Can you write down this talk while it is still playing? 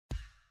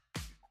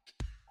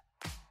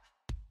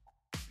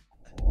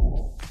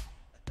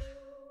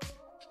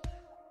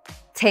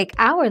Take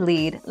our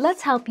lead,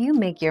 let's help you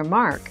make your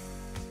mark.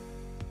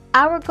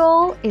 Our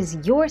goal is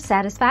your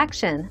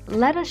satisfaction.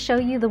 Let us show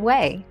you the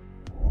way.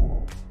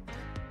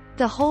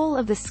 The whole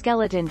of the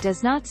skeleton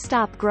does not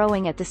stop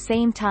growing at the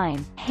same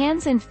time.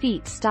 Hands and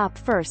feet stop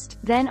first,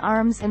 then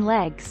arms and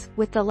legs,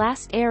 with the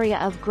last area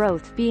of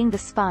growth being the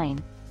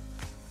spine.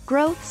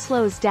 Growth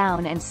slows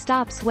down and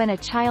stops when a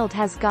child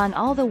has gone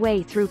all the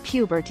way through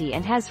puberty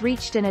and has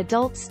reached an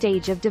adult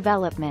stage of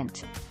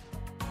development.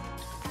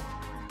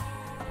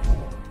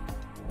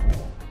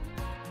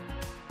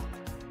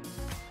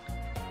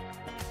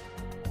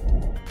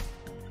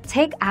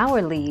 Take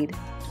our lead.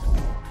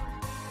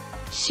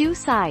 Shoe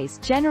size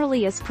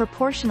generally is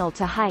proportional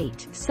to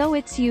height, so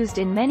it's used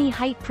in many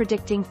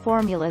height-predicting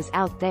formulas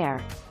out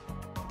there.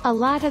 A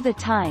lot of the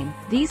time,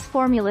 these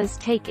formulas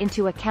take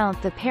into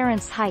account the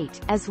parent's height,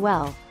 as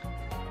well.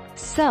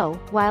 So,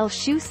 while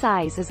shoe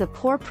size is a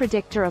poor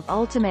predictor of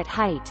ultimate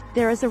height,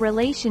 there is a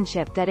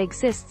relationship that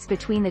exists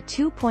between the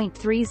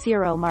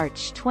 2.30.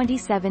 March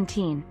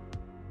 2017.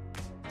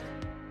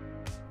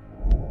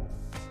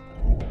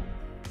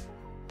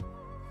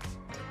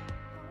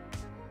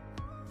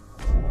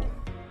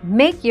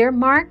 Make your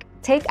mark,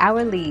 take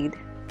our lead.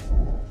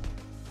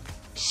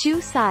 Shoe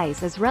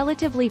size is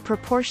relatively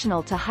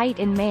proportional to height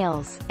in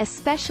males,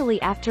 especially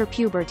after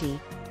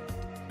puberty.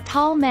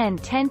 Tall men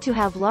tend to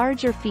have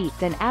larger feet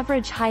than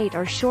average height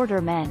or shorter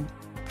men.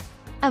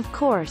 Of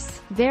course,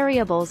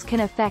 variables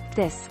can affect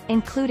this,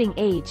 including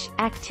age,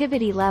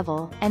 activity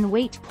level, and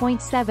weight.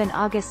 7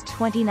 August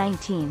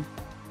 2019.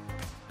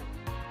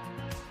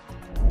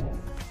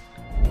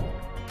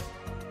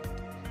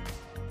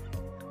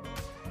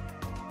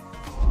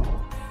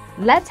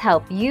 Let's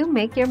help you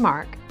make your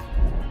mark.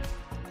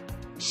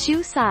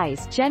 Shoe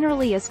size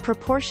generally is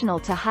proportional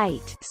to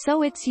height,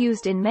 so it's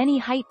used in many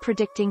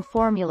height-predicting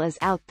formulas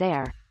out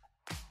there.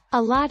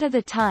 A lot of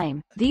the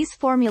time, these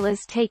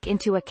formulas take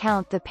into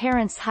account the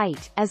parent's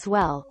height, as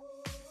well.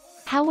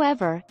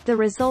 However, the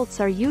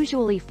results are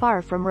usually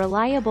far from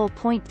reliable.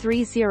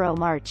 30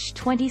 March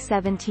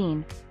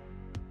 2017.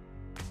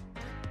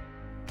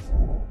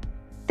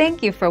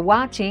 Thank you for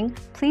watching.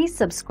 Please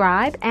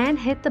subscribe and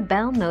hit the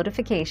bell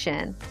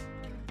notification.